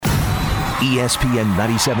ESPN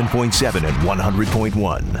 97.7 and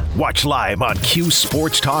 100.1. Watch live on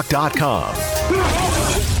QSportsTalk.com.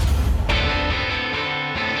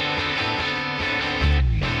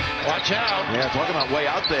 Watch out. Yeah, talking about way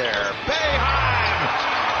out there. Boeheim!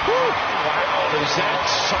 Wow, is that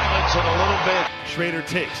silence it a little bit? Schrader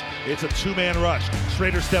takes. It's a two-man rush.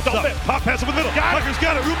 Schrader steps up. Pop pass over the middle. Tucker's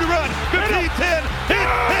got it. Room to run. 15, 10. Hit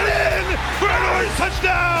in. Bernard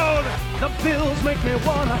touchdown. The Bills make me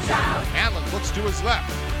wanna shout. Allen looks to his left.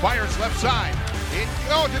 Fires left side.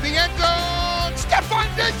 To the end zone. Stephon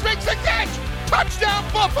Diggs makes the catch. Touchdown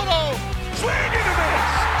Buffalo. Swing and a miss.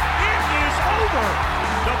 It is over.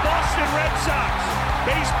 The Boston Red Sox,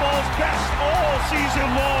 baseball's best all season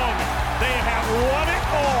long. They have won it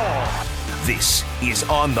all. This is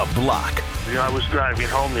On the Block. Yeah, I was driving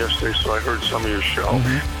home yesterday, so I heard some of your show.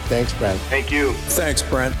 Thanks, Brent. Thank you. Thanks,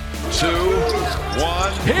 Brent. 2,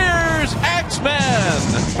 1. Here's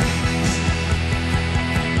X-Men.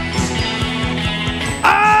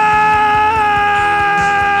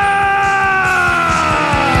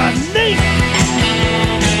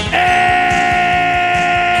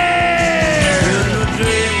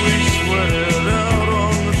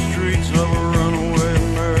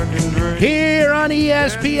 Here on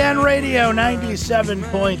ESPN Radio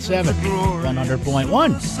 97.7,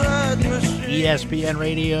 100.1. ESPN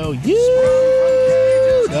Radio, Utica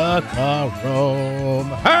Rome.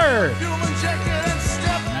 Heard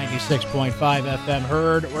 96.5 FM.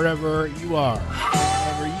 Heard wherever you are.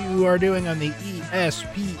 Whatever you are doing on the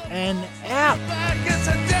ESPN app.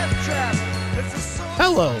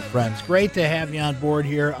 Hello, friends. Great to have you on board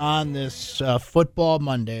here on this Football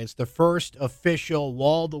Monday. It's the first official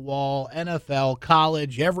wall-to-wall NFL,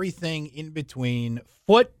 college, everything in between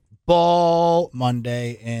Football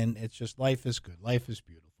Monday, and it's just life is good. Life is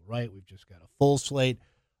beautiful, right? We've just got a full slate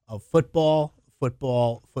of football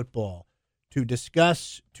to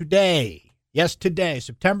discuss today. Yes, today,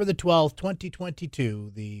 September the 12th,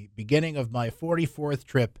 2022, the beginning of my 44th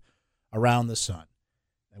trip around the sun.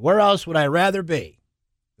 And where else would I rather be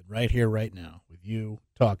than right here, right now, with you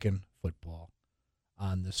talking football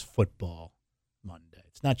on this Football Monday?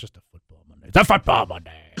 It's not just a Football Monday. It's a Football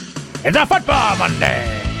Monday. It's a Football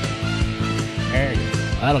Monday. There you go.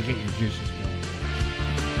 That'll get your juices going.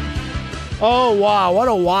 Oh, wow. What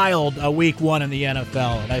a wild week one in the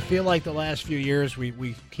NFL. And I feel like the last few years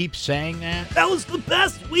we keep saying that. That was the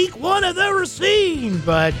best week one I've ever seen.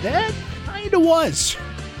 But that kind of was.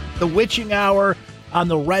 The witching hour on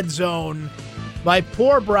the red zone, my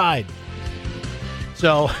poor bride.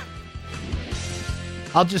 So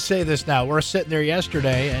I'll just say this now. We're sitting there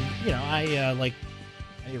yesterday, and, you know, I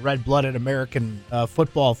a red-blooded American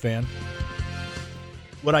football fan.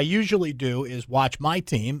 What I usually do is watch my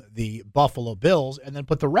team, the Buffalo Bills, and then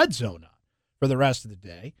put the red zone on for the rest of the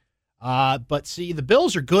day. But see, the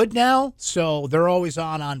Bills are good now, so they're always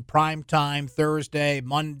on prime time, Thursday,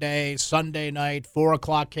 Monday, Sunday night, 4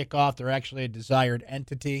 o'clock kickoff. They're actually a desired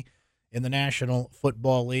entity in the National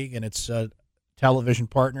Football League and its television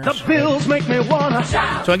partners. The Bills make me wanna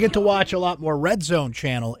shout. So I get to watch a lot more Red Zone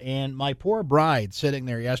channel, and my poor bride sitting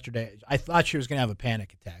there yesterday, I thought she was going to have a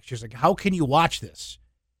panic attack. She was like, how can you watch this?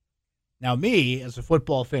 Now, me, as a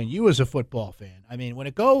football fan, you as a football fan, I mean, when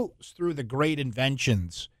it goes through the great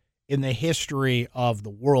inventions in the history of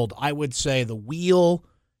the world, I would say the wheel,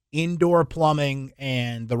 indoor plumbing,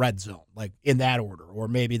 and the red zone, like in that order. Or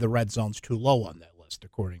maybe the red zone's too low on that list,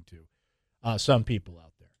 according to some people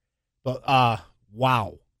out there. But,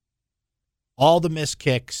 wow. All the missed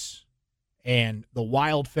kicks and the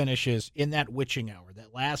wild finishes in that witching hour,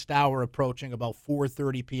 that last hour approaching about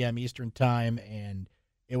 4:30 p.m. Eastern time, and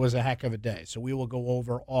it was a heck of a day. So we will go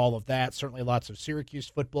over all of that. Certainly lots of Syracuse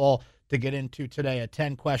football to get into today. A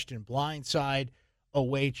 10-question blindside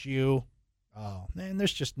awaits you. Oh, man,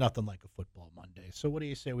 there's just nothing like a Football Monday. So what do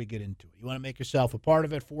you say we get into it? You want to make yourself a part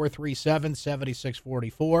of it?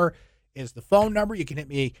 437-7644 is the phone number. You can hit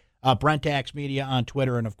me, Brent Axe Media on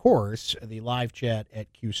Twitter, and, of course, the live chat at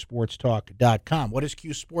QSportsTalk.com. What is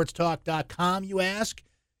QSportsTalk.com, you ask?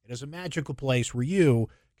 It is a magical place where you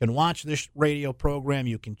can watch this radio program.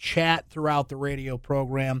 You can chat throughout the radio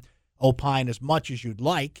program, opine as much as you'd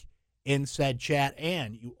like in said chat,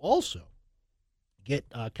 and you also get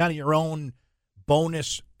kind of your own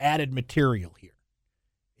bonus added material here,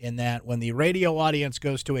 in that when the radio audience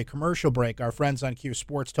goes to a commercial break, our friends on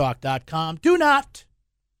QSportsTalk.com do not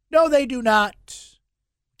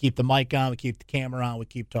keep the mic on, we keep the camera on, we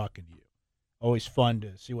keep talking to you. Always fun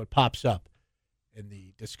to see what pops up in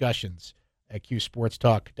the discussions at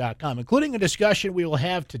QSportsTalk.com, including a discussion we will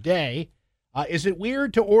have today. Is it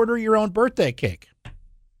weird to order your own birthday cake?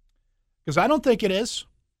 Because I don't think it is.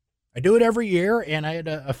 I do it every year, and I had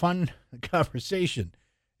a fun conversation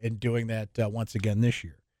in doing that once again this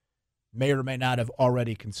year. May or may not have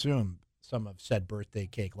already consumed some of said birthday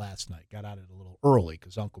cake last night. Got out of it a little early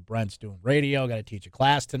because Uncle Brent's doing radio. Got to teach a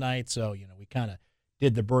class tonight. So, we kind of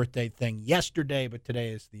did the birthday thing yesterday, but today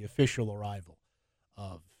is the official arrival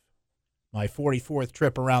of my 44th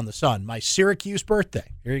trip around the sun, my Syracuse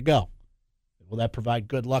birthday. Here you go. Will that provide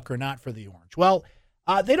good luck or not for the Orange? Well,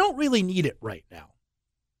 they don't really need it right now,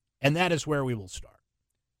 and that is where we will start.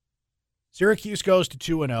 Syracuse goes to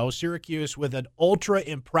 2-0. Syracuse with an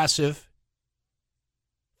ultra-impressive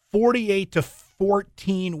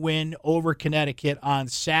 48-14 win over Connecticut on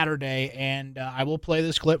Saturday, and I will play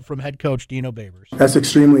this clip from head coach Dino Babers. That's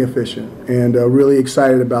extremely efficient, and really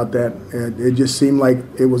excited about that. It just seemed like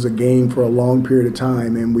it was a game for a long period of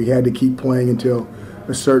time, and we had to keep playing until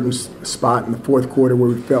a certain spot in the fourth quarter where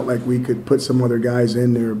we felt like we could put some other guys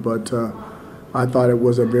in there, but I thought it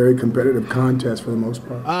was a very competitive contest for the most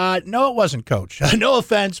part. No, it wasn't, Coach. No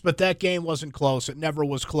offense, but that game wasn't close. It never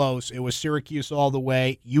was close. It was Syracuse all the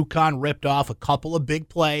way. UConn ripped off a couple of big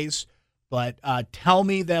plays, but tell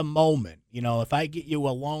me the moment. If I get you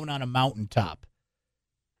alone on a mountaintop,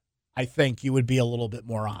 I think you would be a little bit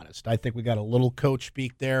more honest. I think we got a little coach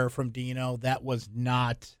speak there from Dino. That was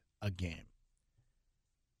not a game.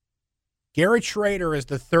 Garrett Schrader is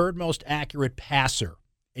the third most accurate passer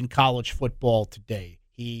in college football today.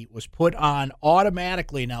 He was put on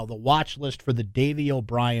automatically now the watch list for the Davey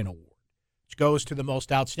O'Brien Award, which goes to the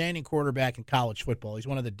most outstanding quarterback in college football. He's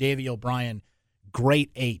one of the Davey O'Brien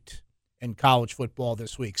Great Eight in college football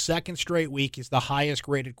this week. Second straight week, he's the highest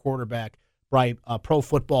graded quarterback by Pro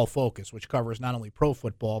Football Focus, which covers not only pro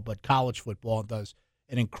football but college football and does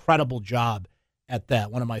an incredible job at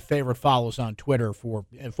that. One of my favorite follows on Twitter for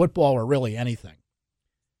football or really anything.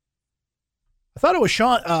 I thought it was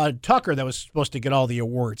Sean Tucker that was supposed to get all the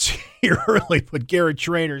awards here early, but Garrett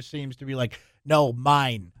Schrader seems to be like, no,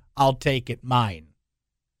 mine. I'll take it, mine.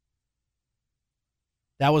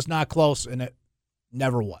 That was not close, and it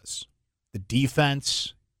never was. The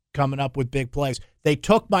defense coming up with big plays. They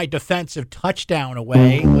took my defensive touchdown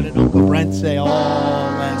away. What did Uncle Brent say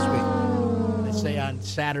last week? They say on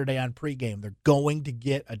Saturday on pregame, they're going to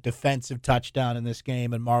get a defensive touchdown in this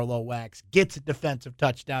game, and Marlowe Wax gets a defensive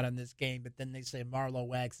touchdown in this game, but then they say Marlowe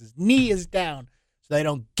Wax's knee is down, so they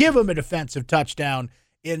don't give him a defensive touchdown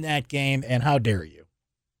in that game, and how dare you?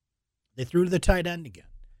 They threw to the tight end again.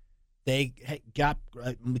 They got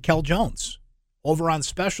Mikel Jones over on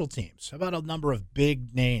special teams. How about a number of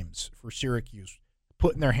big names for Syracuse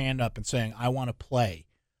putting their hand up and saying, I want to play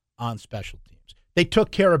on special teams? They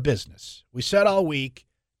took care of business. We said all week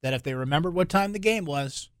that if they remembered what time the game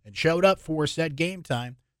was and showed up for said game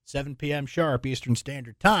time, 7 p.m. sharp Eastern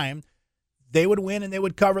Standard Time, they would win and they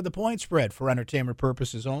would cover the point spread for entertainment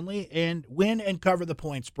purposes only, and win and cover the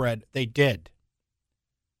point spread. They did.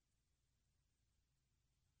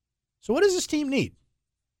 So what does this team need?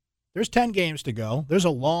 There's 10 games to go. There's a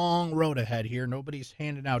long road ahead here. Nobody's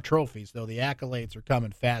handing out trophies, though the accolades are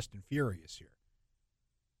coming fast and furious here.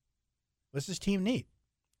 What does this team need?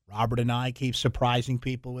 Robert and I keep surprising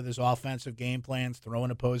people with his offensive game plans, throwing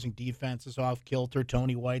opposing defenses off kilter.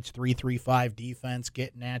 Tony White's 3-3-5 defense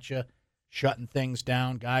getting at you, shutting things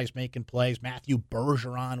down, guys making plays. Matthew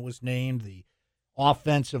Bergeron was named the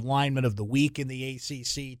offensive lineman of the week in the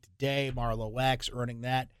ACC today. Marlowe Wax earning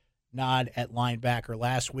that nod at linebacker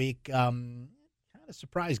last week. Kind of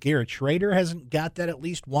surprised Garrett Schrader hasn't got that at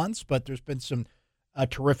least once, but there's been some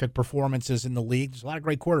terrific performances in the league. There's a lot of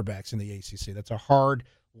great quarterbacks in the ACC. That's a hard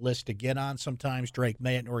list to get on sometimes. Drake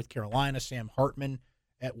May at North Carolina, Sam Hartman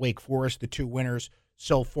at Wake Forest, the two winners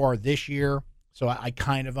so far this year. So I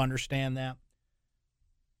kind of understand that.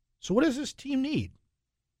 So what does this team need?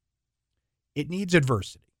 It needs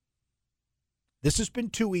adversity. This has been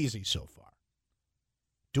too easy so far.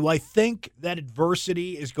 Do I think that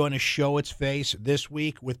adversity is going to show its face this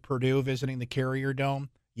week with Purdue visiting the Carrier Dome?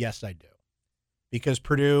 Yes, I do. Because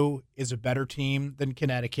Purdue is a better team than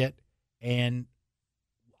Connecticut, and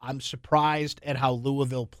I'm surprised at how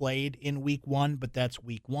Louisville played in week one, but that's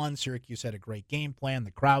week one. Syracuse had a great game plan.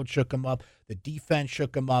 The crowd shook them up. The defense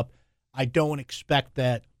shook them up. I don't expect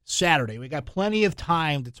that Saturday. We got plenty of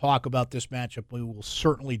time to talk about this matchup. We will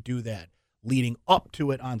certainly do that leading up to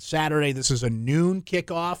it on Saturday. This is a noon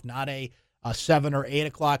kickoff, not a 7 or 8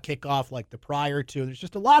 o'clock kickoff like the prior two. There's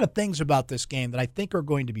just a lot of things about this game that I think are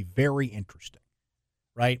going to be very interesting,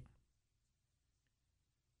 right?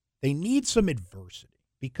 They need some adversity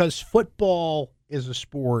because football is a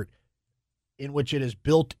sport in which it is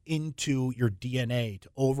built into your DNA to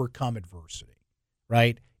overcome adversity,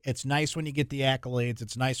 right? It's nice when you get the accolades.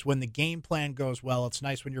 It's nice when the game plan goes well. It's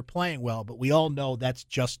nice when you're playing well, but we all know that's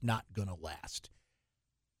just not going to last.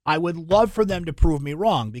 I would love for them to prove me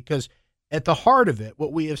wrong because at the heart of it,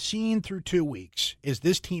 what we have seen through 2 weeks is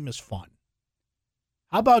this team is fun.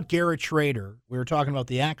 How about Garrett Schrader? We were talking about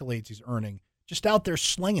the accolades he's earning, just out there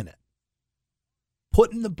slinging it,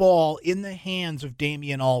 putting the ball in the hands of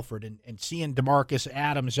Damian Alford and seeing DeMarcus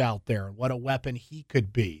Adams out there and what a weapon he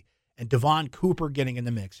could be. And Devon Cooper getting in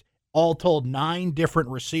the mix. All told, 9 different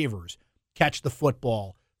receivers catch the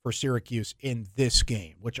football for Syracuse in this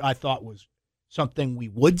game, which I thought was something we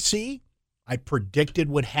would see, I predicted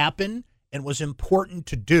would happen, and was important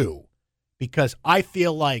to do because I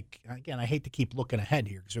feel like, again, I hate to keep looking ahead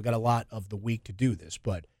here because we've got a lot of the week to do this,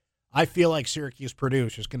 but I feel like Syracuse-Purdue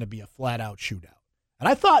is going to be a flat-out shootout. And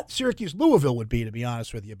I thought Syracuse-Louisville would be, to be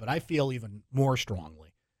honest with you, but I feel even more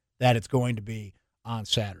strongly that it's going to be on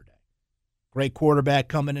Saturday. Great quarterback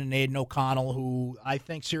coming in, Aiden O'Connell, who I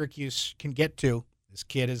think Syracuse can get to. This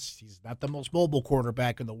kid he's not the most mobile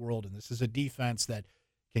quarterback in the world, and this is a defense that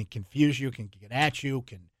can confuse you, can get at you,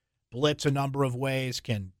 can blitz a number of ways,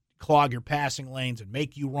 can clog your passing lanes and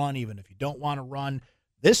make you run even if you don't want to run.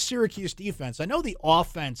 This Syracuse defense, I know the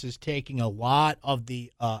offense is taking a lot of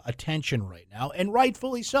the attention right now, and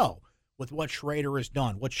rightfully so, with what Schrader has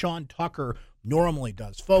done, what Sean Tucker normally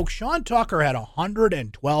does. Folks, Sean Tucker had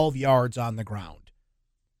 112 yards on the ground.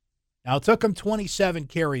 Now, it took him 27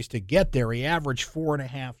 carries to get there. He averaged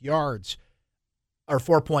 4.5 yards, or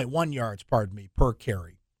 4.1 yards, per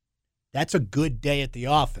carry. That's a good day at the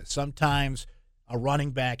office. Sometimes a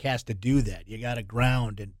running back has to do that. You got to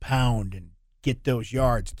ground and pound and get those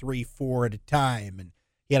yards 3-4 at a time. And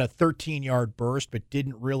he had a 13-yard burst, but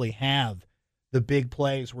didn't really have the big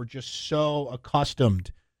plays we're just so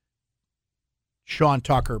accustomed Sean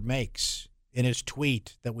Tucker makes in his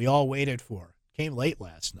tweet that we all waited for. Came late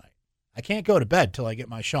last night. I can't go to bed till I get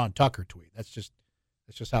my Sean Tucker tweet. That's just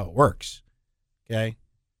how it works. Okay?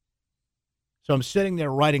 So I'm sitting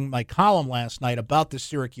there writing my column last night about the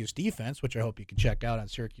Syracuse defense, which I hope you can check out on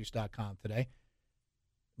Syracuse.com today.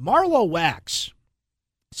 Marlo Wax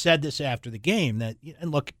said this after the game that,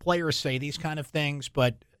 and look, players say these kind of things,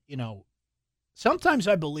 but, sometimes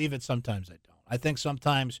I believe it, sometimes I don't. I think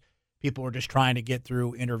sometimes people are just trying to get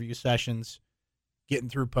through interview sessions, getting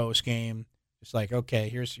through post-game. It's like, okay,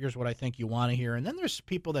 here's what I think you want to hear. And then there's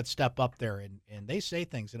people that step up there and they say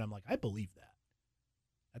things, and I'm like, I believe that.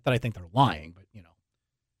 Not that I think they're lying, but,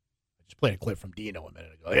 I just played a clip from Dino a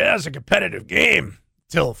minute ago. Yeah, it's a competitive game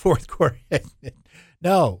till fourth quarter.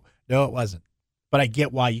 No, it wasn't. But I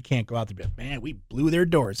get why you can't go out there and be like, man, we blew their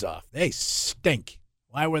doors off. They stink.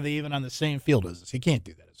 Why were they even on the same field as us? You can't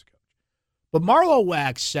do that as a coach. But Marlo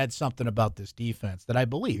Wax said something about this defense that I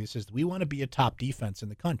believe. He says, we want to be a top defense in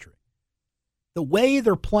the country. The way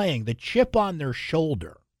they're playing, the chip on their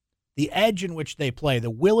shoulder, the edge in which they play, the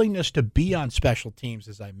willingness to be on special teams,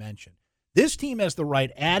 as I mentioned. This team has the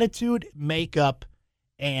right attitude, makeup,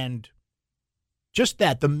 and just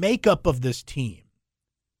that, the makeup of this team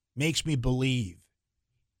makes me believe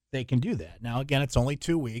they can do that. Now, again, it's only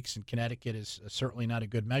 2 weeks, and Connecticut is certainly not a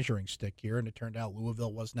good measuring stick here, and it turned out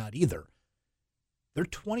Louisville was not either. They're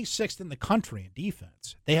 26th in the country in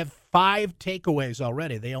defense. They have 5 takeaways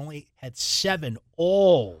already. They only had 7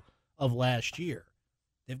 all of last year.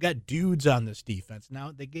 They've got dudes on this defense.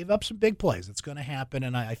 Now, they gave up some big plays. It's going to happen,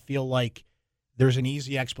 and I feel like there's an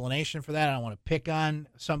easy explanation for that. I don't want to pick on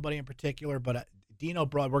somebody in particular, but Dino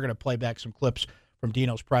Broad, we're going to play back some clips from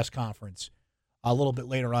Dino's press conference a little bit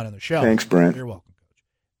later on in the show. Thanks, Brent. You're welcome, Coach.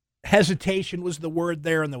 Hesitation was the word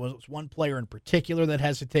there, and there was one player in particular that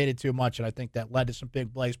hesitated too much, and I think that led to some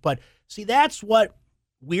big plays. But, see, that's what,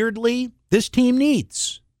 weirdly, this team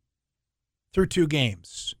needs through 2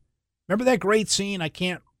 games. Remember that great scene? I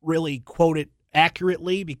can't really quote it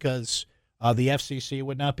accurately because the FCC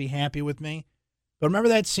would not be happy with me. But remember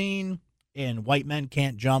that scene in White Men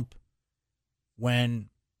Can't Jump when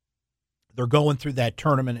they're going through that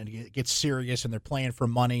tournament and it gets serious and they're playing for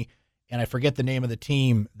money, and I forget the name of the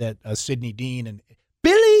team that Sidney Dean and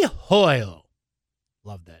Billy Hoyle,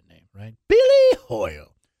 love that name, right? Billy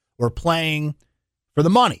Hoyle were playing for the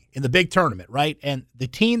money in the big tournament, right? And the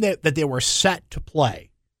team that they were set to play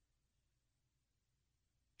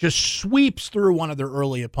just sweeps through one of their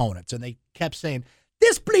early opponents, and they kept saying,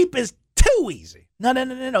 this bleep is too easy.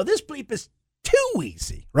 No, this bleep is too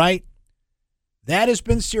easy, right? That has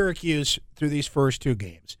been Syracuse through these first 2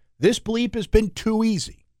 games. This bleep has been too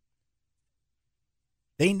easy.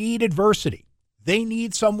 They need adversity. They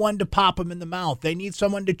need someone to pop them in the mouth. They need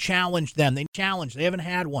someone to challenge them. They haven't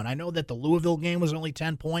had one. I know that the Louisville game was only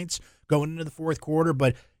 10 points going into the fourth quarter,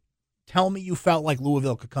 but tell me you felt like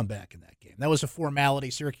Louisville could come back in that game. That was a formality.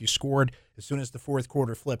 Syracuse scored as soon as the fourth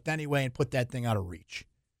quarter flipped anyway and put that thing out of reach.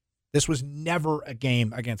 This was never a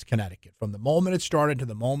game against Connecticut. From the moment it started to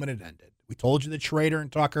the moment it ended. We told you that Schrader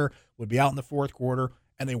and Tucker would be out in the fourth quarter,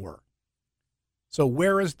 and they were. So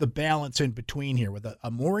where is the balance in between here with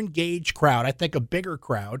a more engaged crowd? I think a bigger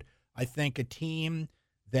crowd. I think a team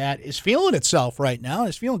that is feeling itself right now,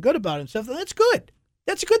 is feeling good about itself. That's good.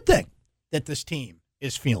 That's a good thing that this team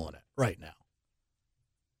is feeling it right now.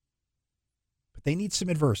 But they need some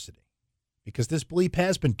adversity because this bleep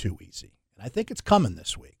has been too easy. And I think it's coming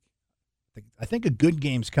this week. I think a good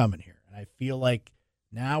game's coming here. And I feel like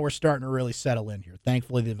now we're starting to really settle in here.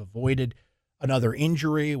 Thankfully, they've avoided another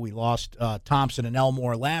injury. We lost Thompson and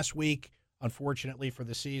Elmore last week, unfortunately, for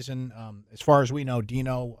the season. As far as we know,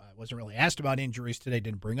 Dino wasn't really asked about injuries today,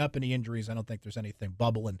 didn't bring up any injuries. I don't think there's anything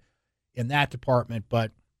bubbling in that department.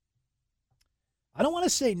 But I don't want to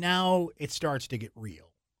say now it starts to get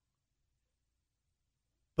real.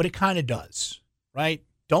 But it kind of does, right?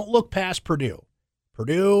 Don't look past Purdue.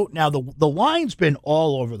 Purdue, now the line's been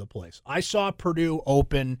all over the place. I saw Purdue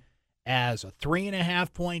open as a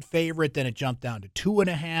 3.5-point favorite, then it jumped down to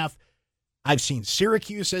 2.5. I've seen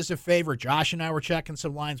Syracuse as a favorite. Josh and I were checking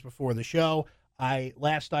some lines before the show.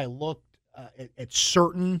 Last I looked at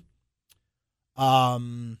certain, what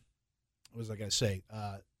was I going to say?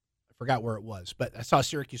 I forgot where it was, but I saw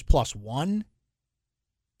Syracuse +1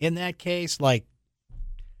 in that case. Like,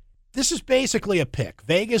 this is basically a pick.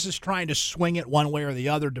 Vegas is trying to swing it one way or the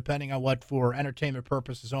other, depending on what, for entertainment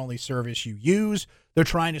purposes only, service you use. They're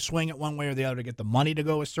trying to swing it one way or the other to get the money to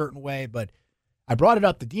go a certain way. But I brought it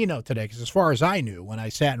up to Dino today because as far as I knew, when I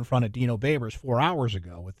sat in front of Dino Babers 4 hours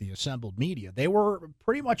ago with the assembled media, they were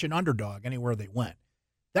pretty much an underdog anywhere they went.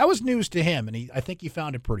 That was news to him, and I think he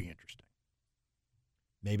found it pretty interesting.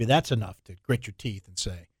 Maybe that's enough to grit your teeth and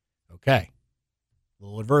say, okay, a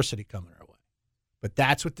little adversity coming our way. But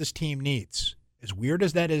that's what this team needs. As weird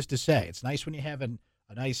as that is to say, it's nice when you have a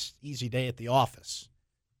nice, easy day at the office.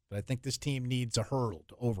 But I think this team needs a hurdle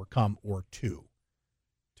to overcome or two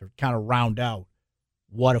to kind of round out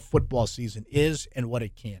what a football season is and what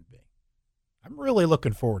it can be. I'm really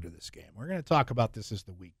looking forward to this game. We're going to talk about this as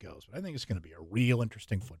the week goes, but I think it's going to be a real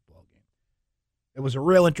interesting football game. It was a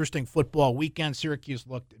real interesting football weekend. Syracuse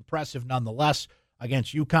looked impressive nonetheless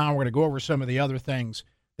against UConn. We're going to go over some of the other things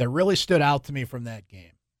that really stood out to me from that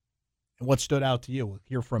game. And what stood out to you, we'll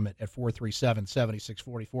hear from it at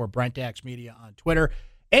 437-7644, Brent Axe Media on Twitter,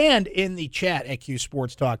 and in the chat at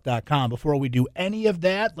QSportsTalk.com. Before we do any of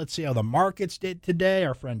that, let's see how the markets did today.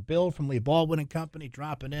 Our friend Bill from Lee Baldwin & Company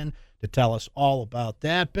dropping in to tell us all about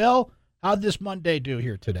that. Bill, how'd this Monday do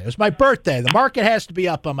here today? It was my birthday. The market has to be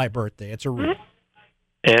up on my birthday. It's a rule.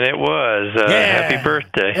 And it was. Happy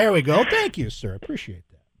birthday. There we go. Thank you, sir. Appreciate that.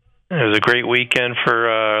 It was a great weekend for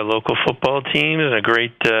our local football teams and a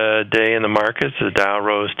great day in the markets. The Dow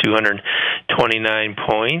rose 229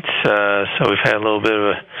 points. So we've had a little bit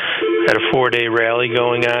of a 4-day rally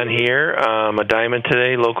going on here. A diamond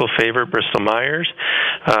today, local favorite Bristol Myers,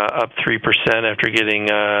 up 3% after getting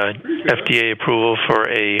FDA approval for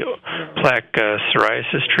a plaque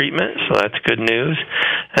psoriasis treatment. So that's good news.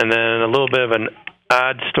 And then a little bit of an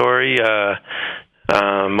odd story.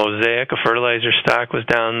 Mosaic, a fertilizer stock, was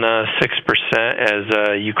down 6%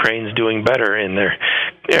 as Ukraine's doing better in their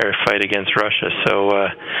fight against Russia. So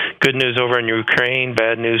good news over in Ukraine,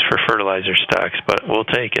 bad news for fertilizer stocks, but we'll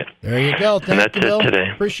take it. There you go. And that's you, Bill. it today.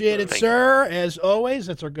 Appreciate it, sir. As always,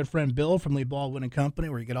 that's our good friend Bill from Lee Baldwin & Company,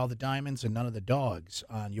 where you get all the diamonds and none of the dogs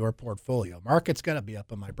on your portfolio. Market's got to be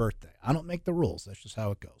up on my birthday. I don't make the rules. That's just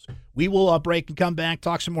how it goes. We will break and come back,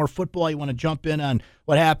 talk some more football. You want to jump in on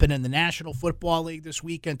what happened in the National Football League this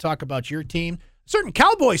weekend, talk about your team. A certain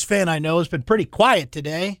Cowboys fan I know has been pretty quiet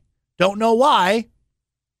today. Don't know why,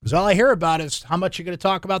 because all I hear about is how much you're going to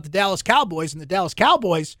talk about the Dallas Cowboys, and the Dallas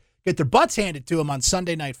Cowboys get their butts handed to them on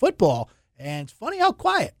Sunday Night Football. And it's funny how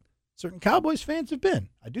quiet certain Cowboys fans have been.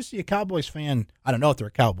 I do see a Cowboys fan. I don't know if they're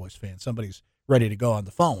a Cowboys fan. Somebody's ready to go on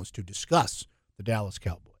the phones to discuss the Dallas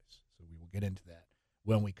Cowboys. So we will get into that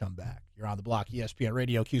when we come back. You're on the block, ESPN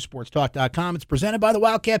Radio, QSportsTalk.com. It's presented by the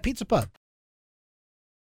Wildcat Pizza Pub.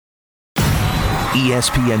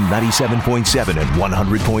 ESPN 97.7 and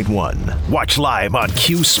 100.1. Watch live on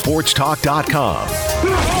QSportsTalk.com.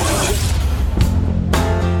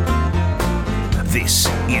 This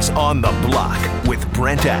is On the Block with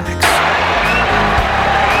Brent Axe.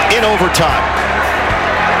 In overtime,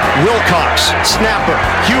 Wilcox, snapper,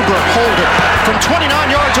 Huber, holder, from 29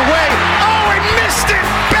 yards away. Oh, he missed it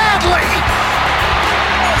badly!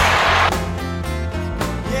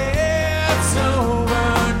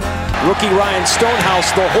 Rookie Ryan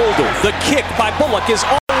Stonehouse, the holder. The kick by Bullock is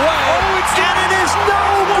all the way. And it is no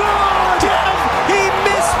good! He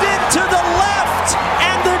missed it to the left,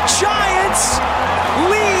 and the Giants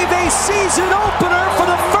leave a season opener for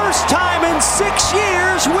the first time in 6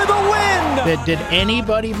 years with a win. Did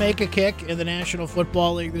anybody make a kick in the National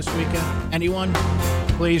Football League this weekend? Anyone?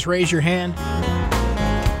 Please raise your hand.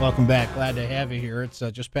 Welcome back. Glad to have you here. It's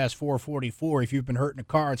just past 4:44. If you've been hurt in a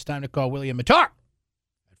car, it's time to call William Matar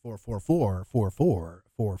at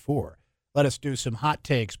 444-4444. Let us do some hot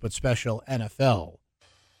takes, but special NFL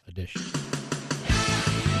edition.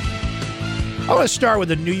 I want to start with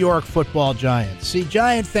the New York Football Giants. See,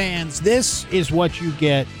 Giant fans, this is what you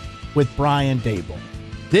get with Brian Daboll.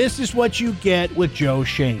 This is what you get with Joe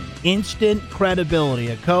Schoen. Instant credibility.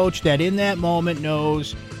 A coach that in that moment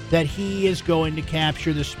knows that he is going to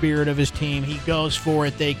capture the spirit of his team. He goes for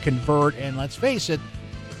it. They convert. And let's face it,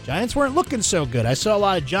 Giants weren't looking so good. I saw a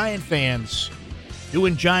lot of Giant fans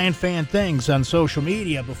doing Giant fan things on social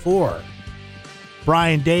media before.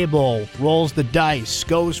 Brian Daboll rolls the dice,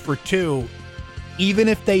 goes for two. Even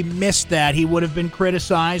if they missed that, he would have been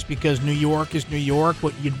criticized because New York is New York.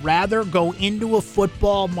 But you'd rather go into a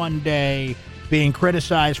football Monday being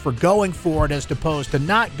criticized for going for it as opposed to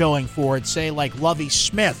not going for it, say like Lovie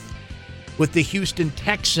Smith with the Houston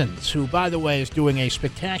Texans, who, by the way, is doing a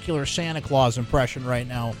spectacular Santa Claus impression right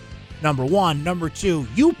now, number one. Number two,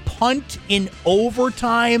 you punt in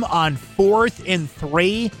overtime on 4th and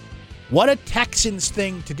 3. What a Texans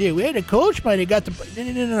thing to do. Hey, the coach might have got the...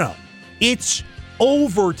 No. It's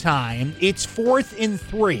overtime. It's 4th and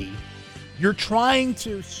 3. You're trying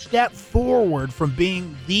to step forward from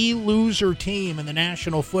being the loser team in the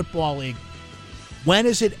National Football League. When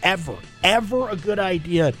is it ever a good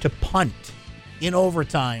idea to punt in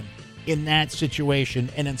overtime in that situation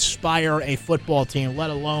and inspire a football team,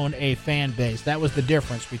 let alone a fan base? That was the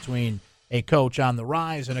difference between a coach on the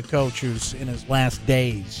rise and a coach who's in his last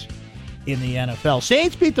days in the NFL.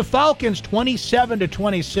 Saints beat the Falcons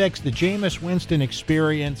 27-26. The Jameis Winston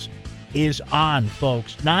experience is on,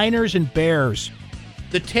 folks. Niners and Bears.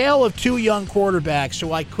 The tale of two young quarterbacks,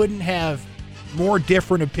 so I couldn't have more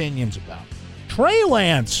different opinions about. Trey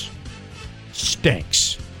Lance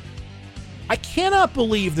stinks. I cannot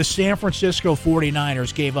believe the San Francisco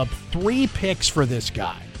 49ers gave up 3 picks for this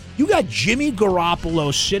guy. You got Jimmy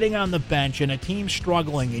Garoppolo sitting on the bench and a team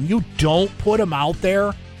struggling, and you don't put him out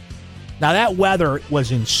there? Now, that weather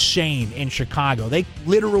was insane in Chicago. They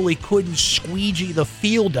literally couldn't squeegee the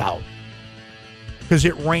field out because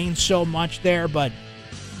it rained so much there. But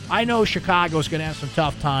I know Chicago's going to have some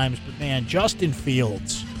tough times. But, man, Justin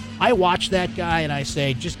Fields, I watch that guy and I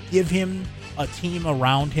say, just give him a team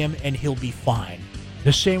around him and he'll be fine.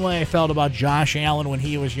 The same way I felt about Josh Allen when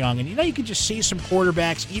he was young. And, you could just see some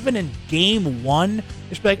quarterbacks, even in game 1,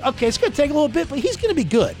 just be like, okay, it's going to take a little bit, but he's going to be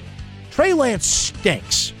good. Trey Lance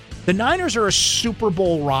stinks. The Niners are a Super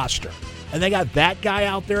Bowl roster, and they got that guy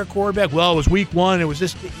out there at quarterback. Well, it was week 1. It was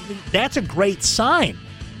this. That's a great sign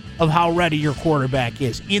of how ready your quarterback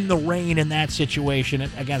is in the rain in that situation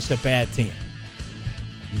against a bad team.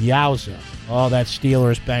 Yowza. Oh, that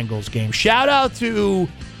Steelers-Bengals game. Shout out to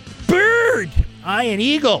Bird, Ian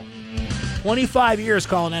Eagle. 25 years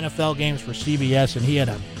calling NFL games for CBS, and he had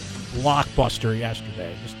a blockbuster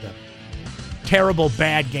yesterday. Just a terrible,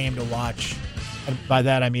 bad game to watch. And by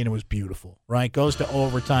that, I mean it was beautiful, right? Goes to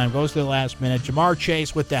overtime, goes to the last minute. Jamar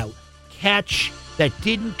Chase with that catch that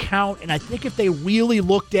didn't count, and I think if they really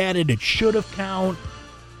looked at it, it should have counted.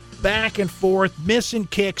 Back and forth, missing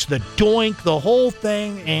kicks, the doink, the whole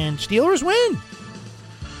thing, and Steelers win.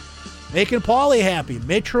 Making Paulie happy.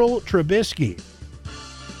 Mitchell Trubisky.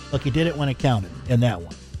 Look, he did it when it counted in that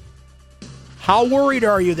one. How worried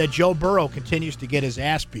are you that Joe Burrow continues to get his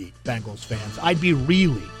ass beat, Bengals fans? I'd be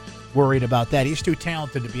really worried about that. He's too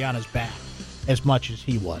talented to be on his back as much as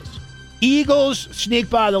he was. Eagles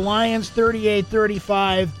sneak by the Lions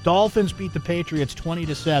 38-35. Dolphins beat the Patriots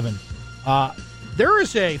 20-7. There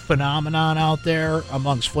is a phenomenon out there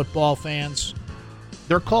amongst football fans.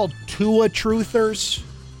 They're called Tua truthers.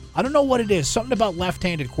 I don't know what it is. Something about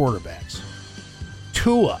left-handed quarterbacks.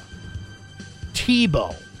 Tua.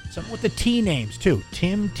 Tebow. Something with the T names, too.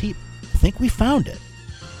 Tim Tebow. I think we found it.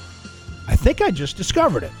 I think I just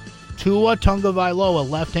discovered it. Tua Tagovailoa,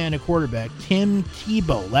 left-handed quarterback. Tim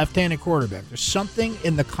Tebow, left-handed quarterback. There's something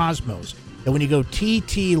in the cosmos that when you go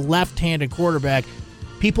TT, left-handed quarterback,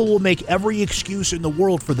 people will make every excuse in the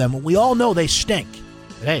world for them. And we all know they stink.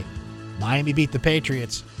 But hey, Miami beat the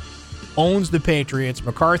Patriots, owns the Patriots.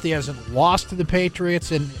 McCarthy hasn't lost to the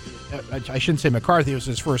Patriots, and I shouldn't say McCarthy, it was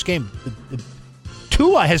his first game.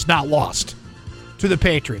 Tua has not lost to the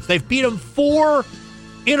Patriots. They've beat them 4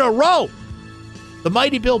 in a row. The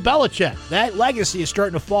mighty Bill Belichick. That legacy is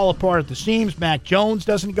starting to fall apart at the seams. Mac Jones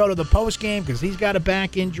doesn't go to the postgame because he's got a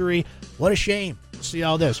back injury. What a shame. See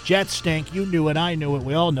all this. Jets stink. You knew it. I knew it.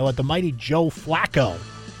 We all know it. The mighty Joe Flacco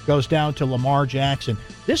goes down to Lamar Jackson.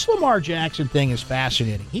 This Lamar Jackson thing is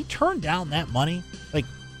fascinating. He turned down that money. Like,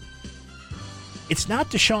 it's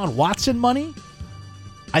not Deshaun Watson money.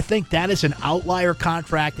 I think that is an outlier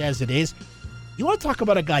contract as it is. You want to talk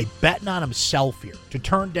about a guy betting on himself here to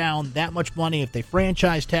turn down that much money. If they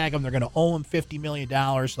franchise tag him, they're going to owe him $50 million.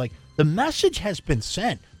 Like, the message has been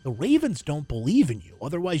sent. The Ravens don't believe in you.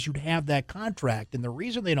 Otherwise, you'd have that contract. And the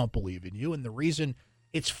reason they don't believe in you and the reason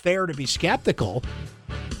it's fair to be skeptical,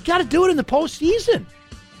 you got to do it in the postseason.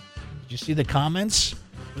 Did you see the comments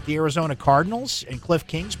with the Arizona Cardinals and Cliff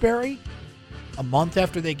Kingsbury? A month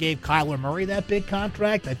after they gave Kyler Murray that big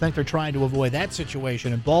contract, I think they're trying to avoid that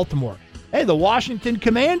situation in Baltimore. Hey, the Washington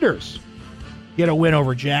Commanders get a win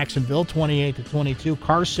over Jacksonville, 28-22.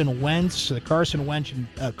 Carson Wentz, the Carson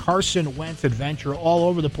Wentz adventure all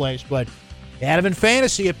over the place, but had him in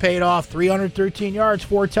fantasy, it paid off. 313 yards,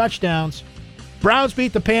 4 touchdowns. Browns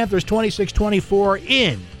beat the Panthers 26-24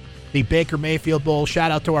 in the Baker Mayfield Bowl.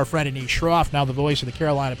 Shout out to our friend Anish Shroff, now the voice of the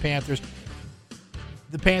Carolina Panthers.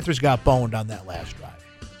 The Panthers got boned on that last drive.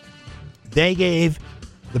 They gave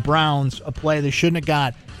the Browns a play they shouldn't have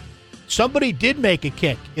got. Somebody did make a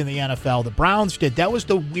kick in the NFL. The Browns did. That was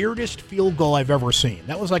the weirdest field goal I've ever seen.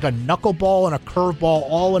 That was like a knuckleball and a curveball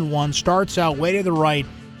all in one. Starts out way to the right.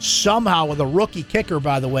 Somehow, with a rookie kicker,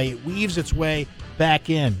 by the way, it weaves its way back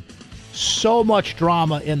in. So much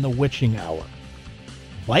drama in the witching hour.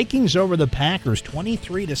 Vikings over the Packers,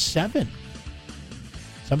 23-7.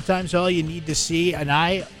 Sometimes all you need to see, and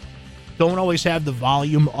I don't always have the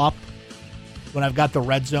volume up when I've got the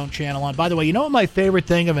Red Zone channel on. By the way, you know what my favorite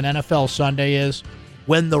thing of an NFL Sunday is?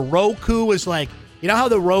 When the Roku is like, you know how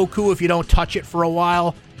the Roku, if you don't touch it for a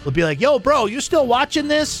while, will be like, yo, bro, you still watching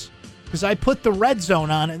this? Because I put the Red Zone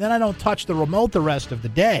on, and then I don't touch the remote the rest of the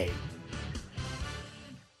day.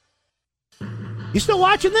 You still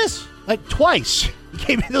watching this? Like twice. You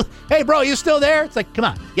gave me the, hey, bro, you still there? It's like, come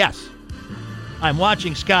on. Yes. I'm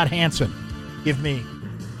watching Scott Hansen give me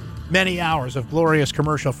many hours of glorious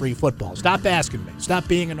commercial-free football. Stop asking me. Stop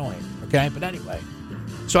being annoying, okay? But anyway,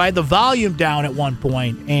 so I had the volume down at one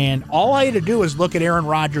point, and all I had to do was look at Aaron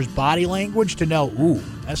Rodgers' body language to know, ooh,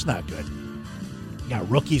 that's not good. You got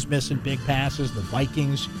rookies missing big passes. The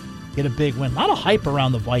Vikings get a big win. A lot of hype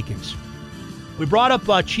around the Vikings. We brought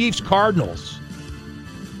up Chiefs-Cardinals.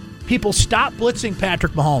 People stop blitzing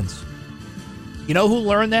Patrick Mahomes. You know who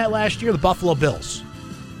learned that last year? The Buffalo Bills.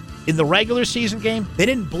 In the regular season game, they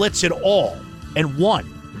didn't blitz at all and won.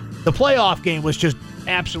 The playoff game was just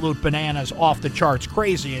absolute bananas, off the charts,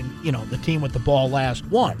 crazy, and, you know, the team with the ball last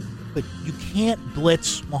won. But you can't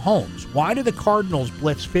blitz Mahomes. Why do the Cardinals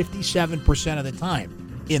blitz 57% of the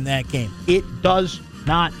time in that game? It does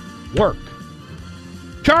not work.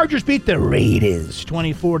 Chargers beat the Raiders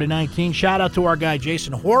 24-19. Shout out to our guy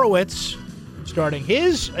Jason Horowitz, starting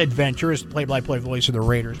his adventure as play-by-play voice of the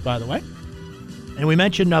Raiders, by the way. And we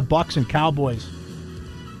mentioned Bucks and Cowboys.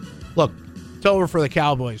 Look, it's over for the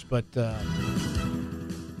Cowboys, but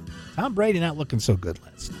Tom Brady not looking so good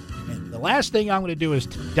last night. And the last thing I'm going to do is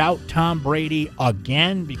to doubt Tom Brady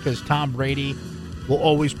again, because Tom Brady will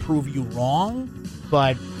always prove you wrong.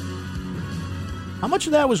 But how much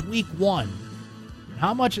of that was week one?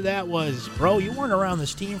 How much of that was, bro, you weren't around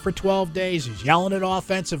this team for 12 days. He's yelling at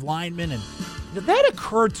offensive linemen. And that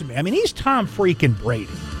occurred to me. I mean, he's Tom freaking Brady.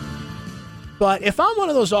 But if I'm one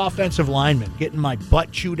of those offensive linemen getting my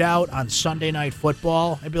butt chewed out on Sunday Night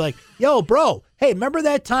Football, I'd be like, yo, bro, hey, remember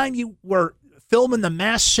that time you were filming The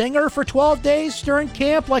Masked Singer for 12 days during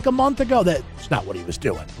camp like a month ago? That's not what he was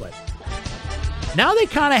doing. But now they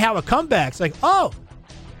kind of have a comeback. It's like, oh,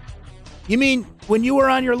 you mean when you were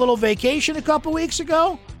on your little vacation a couple weeks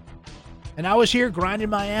ago? And I was here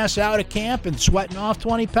grinding my ass out at camp and sweating off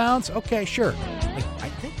 20 pounds? Okay, sure. I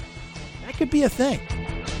think that could be a thing.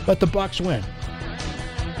 But the Bucks win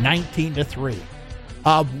 19-3.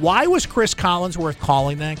 Why was Chris Collinsworth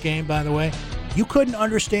calling that game, by the way? You couldn't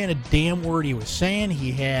understand a damn word he was saying.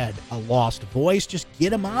 He had a lost voice. Just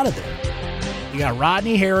get him out of there. You got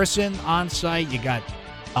Rodney Harrison on site. You got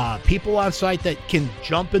people on site that can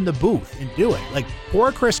jump in the booth and do it. Like,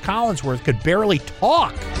 poor Chris Collinsworth could barely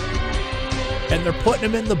talk. And they're putting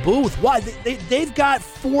him in the booth. Why? They've got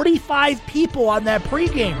 45 people on that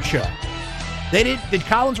pregame show. Did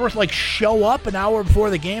Collinsworth, like, show up an hour before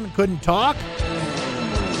the game and couldn't talk?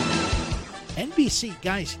 NBC,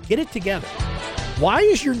 guys, get it together. Why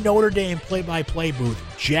is your Notre Dame play-by-play booth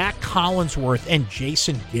Jack Collinsworth and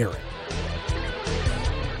Jason Garrett?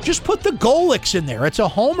 Just put the Golics in there. It's a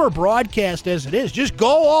Homer broadcast as it is. Just go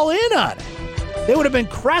all in on it. They would have been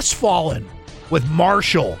crestfallen with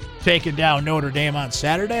Marshall taking down Notre Dame on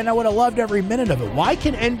Saturday, and I would have loved every minute of it. Why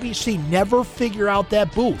can NBC never figure out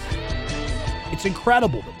that booth? It's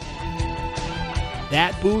incredible.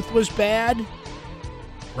 That booth was bad.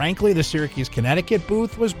 Frankly, the Syracuse, Connecticut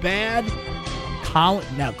booth was bad.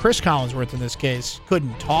 Now, Chris Collinsworth in this case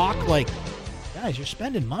couldn't talk. Like, guys, you're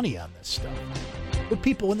spending money on this stuff. Put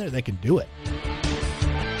people in there that can do it.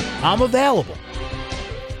 I'm available.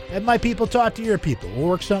 Have my people talk to your people. We'll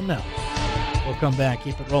work something out. We'll come back.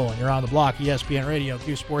 Keep it rolling. You're on the block. ESPN Radio,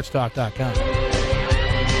 QSportsTalk.com.